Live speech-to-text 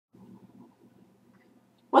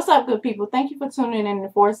What's up, good people? Thank you for tuning in to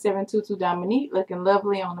 4722 Dominique, looking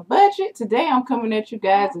lovely on a budget. Today I'm coming at you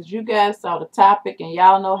guys as you guys saw the topic and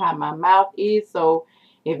y'all know how my mouth is. So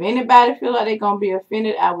if anybody feel like they're going to be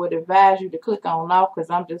offended, I would advise you to click on off because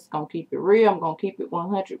I'm just going to keep it real. I'm going to keep it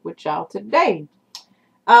 100 with y'all today.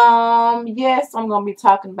 Yes, I'm gonna be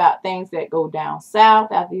talking about things that go down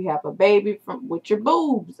south after you have a baby with your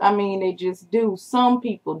boobs. I mean, they just do. Some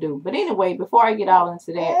people do. But anyway, before I get all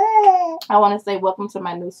into that, I want to say welcome to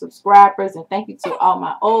my new subscribers and thank you to all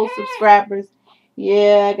my old subscribers.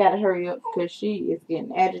 Yeah, I gotta hurry up because she is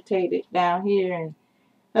getting agitated down here and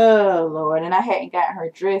oh Lord, and I hadn't got her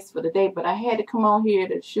dressed for the day, but I had to come on here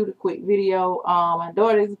to shoot a quick video. My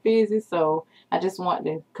daughter's busy, so I just wanted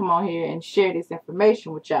to come on here and share this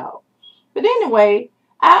information with y'all. But anyway,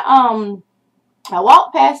 I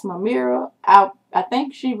walked past my mirror. I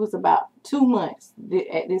think she was about 2 months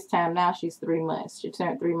at this time. Now she's 3 months. She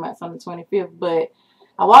turned 3 months on the 25th. But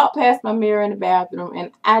I walked past my mirror in the bathroom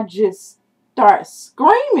and I just start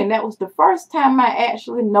screaming. That was the first time I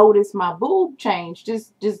actually noticed my boob change.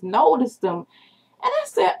 Just noticed them. And I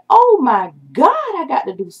said, oh my God, I got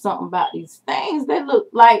to do something about these things. They look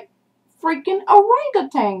like freaking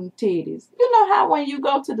orangutan titties. You know how when you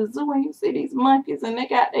go to the zoo and you see these monkeys and they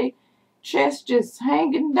got their chest just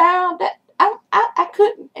hanging down? That I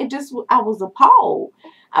couldn't. I was appalled.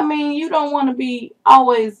 I mean, you don't want to be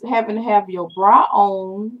always having to have your bra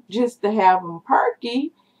on just to have them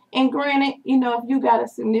perky. And granted, you know, if you got a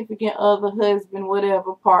significant other, husband,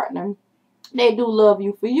 whatever, partner, they do love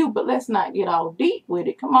you for you, but let's not get all deep with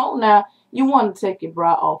it. Come on now. You want to take your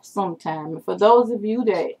bra off sometime. And for those of you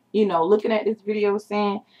that, you know, looking at this video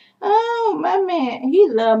saying, oh, my man, he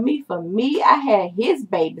loved me for me. I had his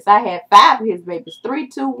babies. I had 5 of his babies. 3,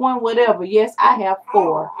 2, 1, whatever. Yes, I have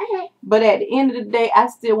 4. But at the end of the day, I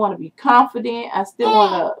still want to be confident. I still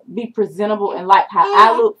want to be presentable and like how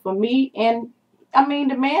I look for me. And, I mean,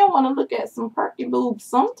 the man want to look at some perky boobs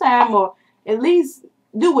sometime or at least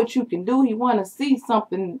do what you can do. He want to see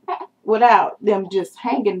something without them just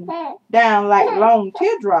hanging down like long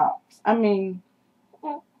teardrops. I mean,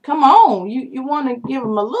 come on. You want to give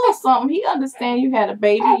him a little something. He understand you had a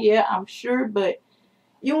baby, yeah, I'm sure, but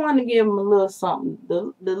you want to give him a little something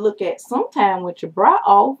to look at sometime with your bra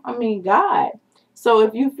off. I mean, God. So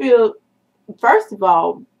if you feel, first of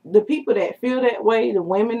all, the people that feel that way, the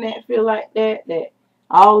women that feel like that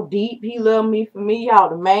all deep, he loved me for me, y'all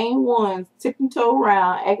the main ones tipping toe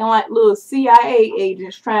around, acting like little CIA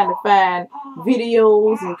agents trying to find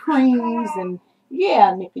videos and creams and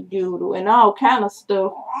yeah, nickadoodle and all kind of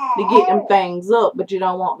stuff to get them things up, but you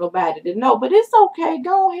don't want nobody to know. But it's okay.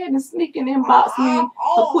 Go ahead and sneak and inbox me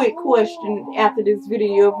a quick question after this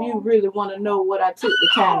video if you really want to know what I took the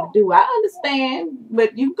time to do. I understand,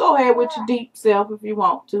 but you go ahead with your deep self if you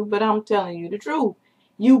want to, but I'm telling you the truth.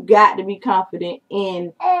 You got to be confident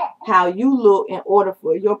in how you look in order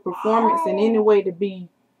for your performance in any way to be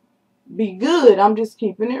good. I'm just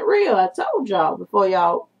keeping it real. I told y'all before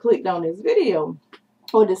y'all clicked on this video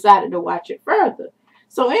or decided to watch it further.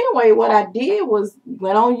 So anyway, what I did was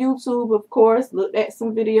went on YouTube, of course, looked at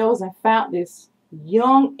some videos and found this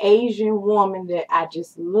young Asian woman that I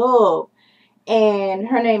just love. And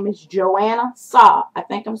her name is Joanna Soh. I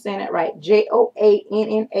think I'm saying that right. Joannasoh.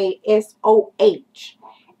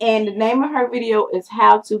 And the name of her video is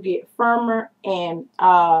how to get firmer and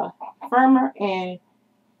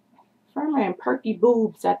perky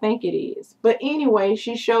boobs, I think it is. But anyway,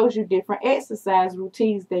 she shows you different exercise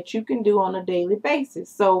routines that you can do on a daily basis.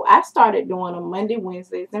 So I started doing them Monday,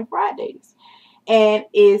 Wednesdays, and Fridays. And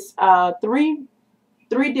it's three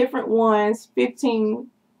different ones, 15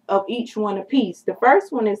 of each one a piece. The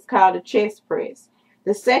first one is called a chest press.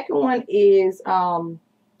 The second one is the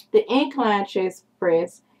incline chest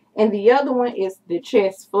press. And the other one is the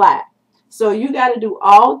chest flat. So you got to do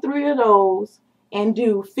all 3 of those and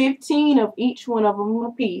do 15 of each one of them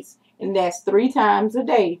a piece. And that's 3 times a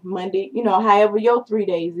day. Monday, you know, however your 3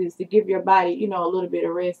 days is to give your body, you know, a little bit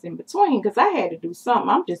of rest in between. Because I had to do something.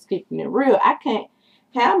 I'm just keeping it real. I can't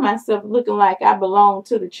have myself looking like I belong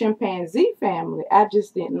to the chimpanzee family. I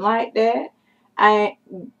just didn't like that.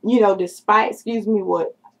 You know, despite, excuse me,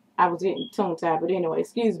 what I was getting tongue-tied, but anyway,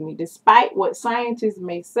 excuse me. Despite what scientists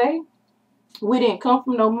may say, we didn't come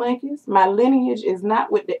from no monkeys. My lineage is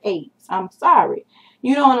not with the apes. I'm sorry.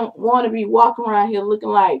 You don't want to be walking around here looking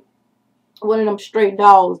like one of them stray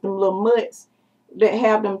dogs, them little mutts that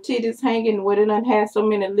have them titties hanging where they done had so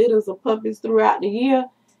many litters of puppies throughout the year.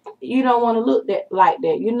 You don't want to look like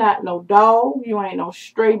that. You're not no dog. You ain't no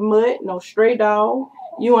stray mutt, no stray dog.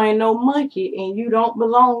 You ain't no monkey, and you don't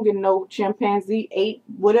belong in no chimpanzee, ape,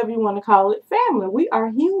 whatever you want to call it, family. We are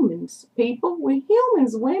humans, people. We're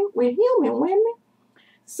humans, women. We're human women.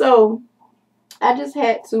 So I just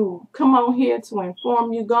had to come on here to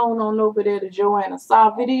inform you. Going on over there to Joanna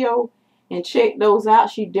Saw video and check those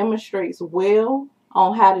out. She demonstrates well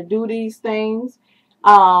on how to do these things.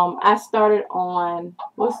 I started on,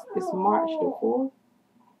 it's March the 4th?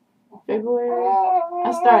 February?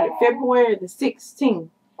 I started February the 16th.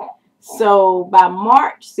 So by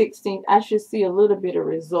March 16th, I should see a little bit of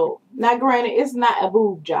result. Now, granted, it's not a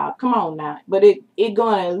boob job. Come on now. But it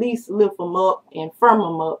going to at least lift them up and firm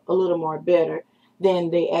them up a little more better than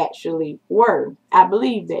they actually were. I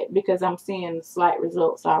believe that because I'm seeing slight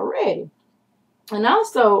results already. And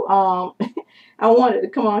also, I wanted to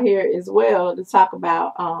come on here as well to talk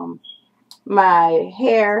about my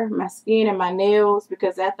hair, my skin, and my nails,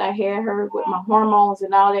 because after I had her with my hormones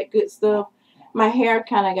and all that good stuff, my hair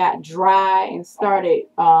kind of got dry and started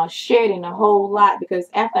shedding a whole lot, because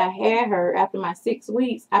after I had her, after my 6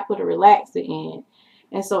 weeks, I put a relaxer in.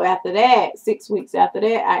 And so after that, 6 weeks after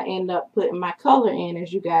that, I end up putting my color in,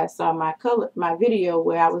 as you guys saw my video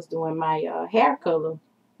where I was doing my hair color,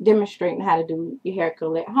 demonstrating how to do your hair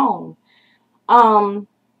color at home.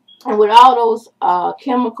 And with all those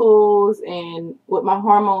chemicals and with my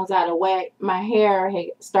hormones out of whack, my hair had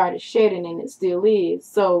started shedding, and it still is.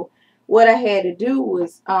 So what I had to do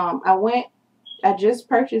was I just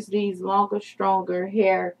purchased these longer, stronger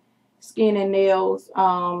hair, skin, and nails,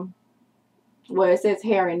 where it says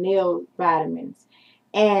hair and nail vitamins.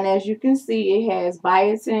 And as you can see, it has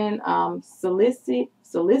biotin,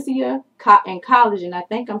 silicia, and collagen. I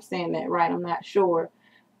think I'm saying that right. I'm not sure.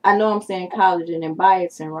 I know I'm saying collagen and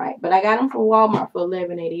biotin right, but I got them from Walmart for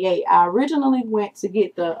 $11.88. I originally went to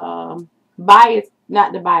get the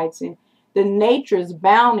the Nature's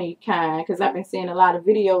Bounty kind, because I've been seeing a lot of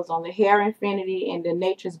videos on the Hair Infinity and the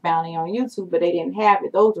Nature's Bounty on YouTube, but they didn't have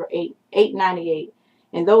it. Those were $8.98,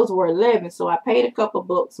 and those were $11. So I paid a couple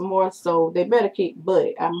bucks more. So they better kick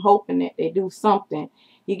butt. I'm hoping that they do something.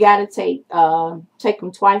 You got to take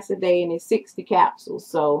them twice a day, and it's 60 capsules.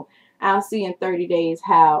 So I'll see in 30 days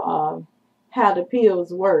how the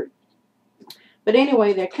pills work. But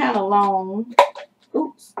anyway, they're kind of long.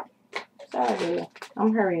 Oops. Sorry,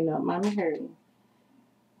 I'm hurrying up. I'm hurrying.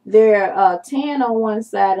 They're tan on one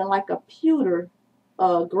side and like a pewter,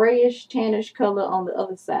 grayish, tannish color on the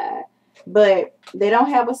other side. But they don't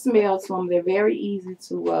have a smell to them. They're very easy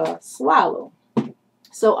to swallow.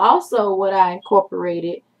 So also what I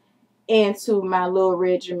incorporated into my little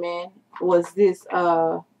regimen was this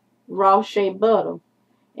raw shea butter,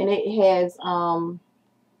 and it has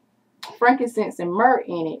frankincense and myrrh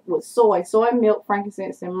in it with soy milk,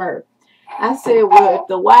 frankincense, and myrrh. I said, well, if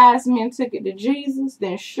the wise men took it to Jesus,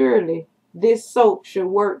 then surely this soap should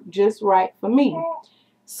work just right for me.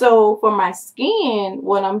 So for my skin,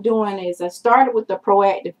 what I'm doing is I started with the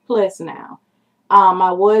Proactive Plus now.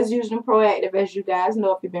 I was using Proactive, as you guys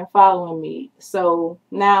know if you've been following me. So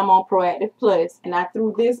now I'm on Proactive Plus, and I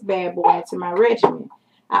threw this bad boy into my regimen.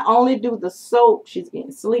 I only do the soap. She's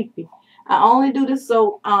getting sleepy. I only do the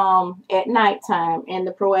soap at nighttime, and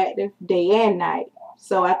the Proactive day and night.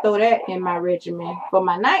 So I throw that in my regimen for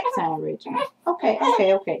my nighttime regimen. Okay.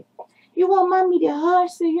 You want mommy to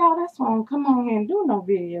hush? See, y'all, that's why I don't come on here and do no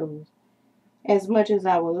videos as much as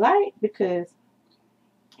I would like, because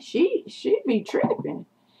she be tripping.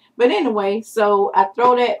 But anyway, so I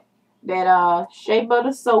throw that shea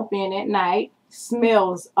butter soap in at night.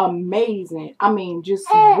 Smells amazing. I mean, just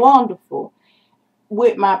wonderful.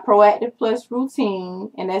 With my Proactive Plus routine,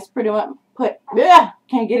 and that's pretty much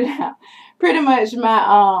can't get it out. Pretty much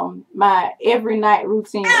my every night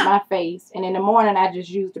routine with my face, and in the morning I just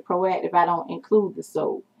use the Proactive. I don't include the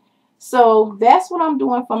soap. So that's what I'm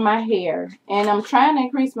doing for my hair, and I'm trying to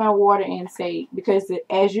increase my water intake, because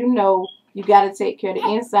as you know, you got to take care of the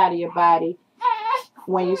inside of your body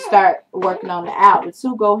when you start working on the out. The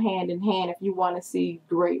two go hand in hand if you want to see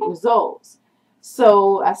great results.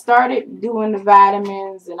 So I started doing the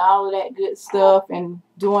vitamins and all of that good stuff, and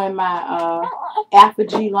doing my Alpha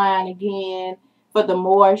G line again for the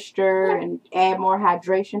moisture and add more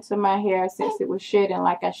hydration to my hair since it was shedding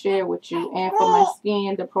like I shared with you. And for my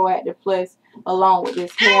skin, the Proactive Plus along with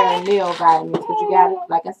this hair and nail vitamins. But you got to,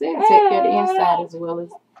 like I said, take care of the inside as well as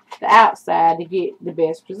the outside to get the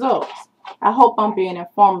best results. I hope I'm being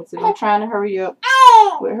informative. I'm trying to hurry up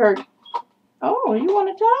with her. Oh, you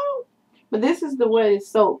want to talk? But this is the way the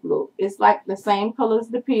soap look. It's like the same color as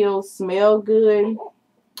the pills. Smell good.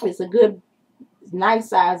 It's a good, nice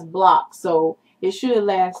size block. So it should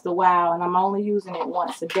last a while. And I'm only using it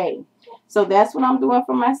once a day. So that's what I'm doing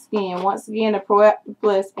for my skin. Once again, the Proactive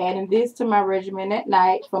Plus, adding this to my regimen at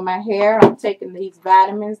night. For my hair, I'm taking these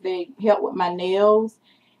vitamins. They help with my nails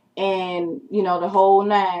and, you know, the whole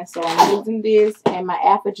nine. So I'm using this and my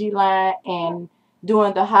Apogee line and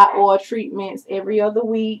doing the hot oil treatments every other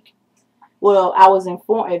week. Well, I was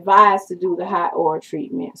advised to do the hot oil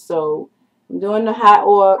treatment. So I'm doing the hot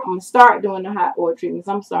oil. I'm gonna start doing the hot oil treatments.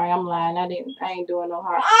 I'm sorry, I'm lying. I ain't doing no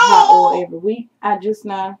hot oil every week. I just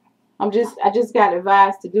got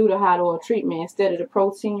advised to do the hot oil treatment instead of the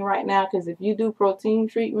protein right now. Because if you do protein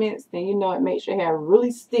treatments, then you know it makes your hair really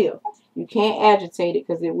stiff. You can't agitate it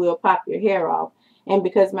because it will pop your hair off. And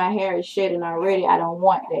because my hair is shedding already, I don't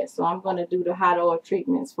want that. So I'm going to do the hot oil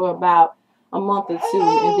treatments for about a month or two.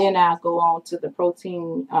 And then I'll go on to the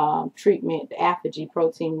protein treatment, the Apogee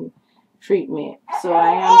protein treatment. So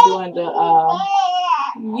I am doing the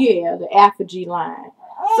Apogee line.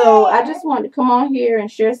 So I just wanted to come on here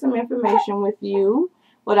and share some information with you.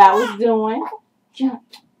 What I was doing. Jump,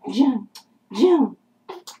 jump, jump.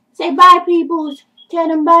 Say bye, peoples. Tell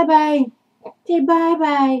them bye-bye. Say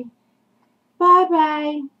bye-bye.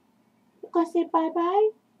 Bye-bye. You gonna say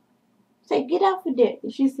bye-bye? Say get off of that.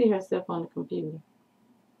 She see herself on the computer.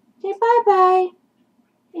 Say bye-bye.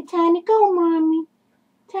 It's time to go, Mommy.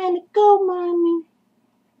 Time to go, Mommy.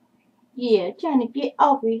 Yeah, trying to get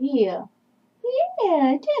over here.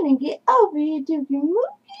 Yeah, trying to get over here to the movie.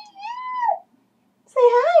 Say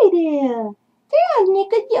hi there. Say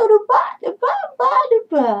nicka-doodle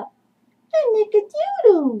ba-da-ba-ba-da-ba. Say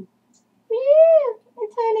nicka-doodle. Yeah,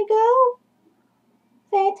 it's time to go.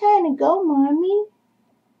 Say it's time to go, Mommy.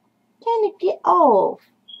 Time to get off.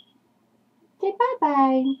 Say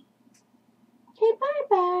bye-bye. Say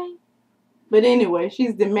bye-bye. But anyway,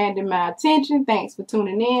 she's demanding my attention. Thanks for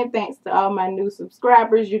tuning in. Thanks to all my new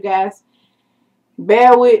subscribers. You guys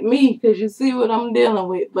bear with me because you see what I'm dealing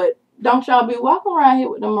with. But don't y'all be walking around here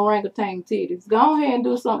with them orangutan titties. Go ahead and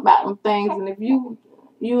do something about them things. And if you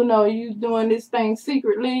know you doing this thing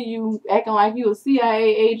secretly, you acting like you a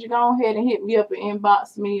CIA agent, go ahead and hit me up and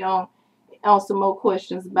inbox me on some more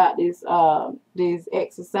questions about these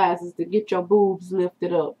exercises to get your boobs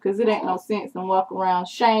lifted up. Because it ain't no sense in walking around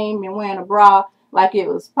shame and wearing a bra like it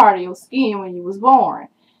was part of your skin when you was born.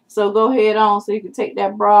 So go ahead on so you can take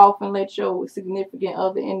that bra off and let your significant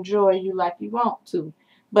other enjoy you like you want to.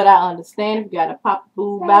 But I understand if you got to pop a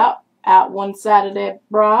boob out one side of that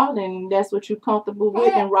bra, then that's what you're comfortable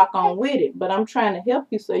with and rock on with it. But I'm trying to help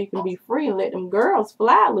you so you can be free and let them girls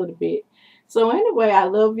fly a little bit. So anyway, I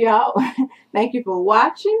love y'all. Thank you for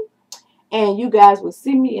watching. And you guys will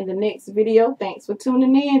see me in the next video. Thanks for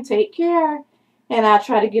tuning in. Take care. And I'll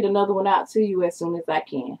try to get another one out to you as soon as I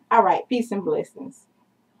can. All right. Peace and blessings.